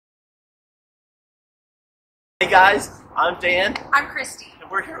Hey guys, I'm Dan. I'm Christy.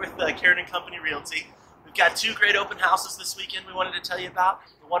 And we're here with Karen & Company Realty. We've got two great open houses this weekend we wanted to tell you about.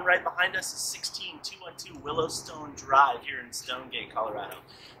 The one right behind us is 16212 Willowstone Drive here in Stonegate, Colorado.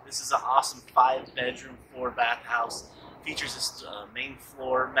 This is an awesome 5-bedroom, 4-bath house. Features this main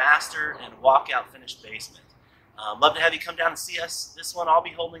floor, master, and walkout finished basement. Love to have you come down and see us. This one I'll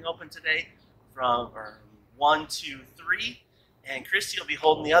be holding open today from 1 to 3, and Christy will be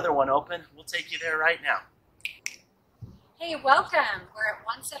holding the other one open. We'll take you there right now. Hey, welcome. We're at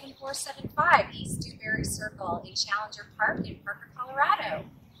 17475 East Dewberry Circle in Challenger Park in Parker, Colorado.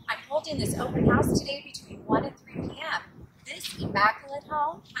 I'm holding this open house today between 1 and 3 p.m. This immaculate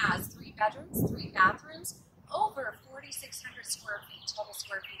home has 3 bedrooms, 3 bathrooms, over 4,600 square feet, total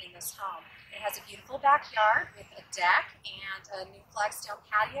square feet in this home. It has a beautiful backyard with a deck and a new flagstone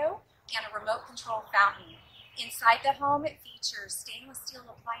patio and a remote control fountain. Inside the home, it features stainless steel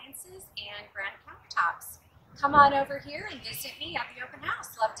appliances and granite countertops. Come on over here and visit me at the open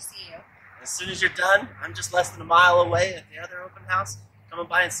house. Love to see you. As soon as you're done, I'm just less than a mile away at the other open house. Come on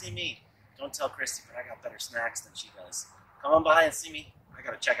by and see me. Don't tell Christy, but I got better snacks than she does. Come on by and see me. I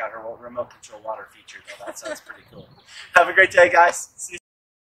got to check out her remote control water feature, though. That sounds pretty cool. Have a great day, guys. See you soon.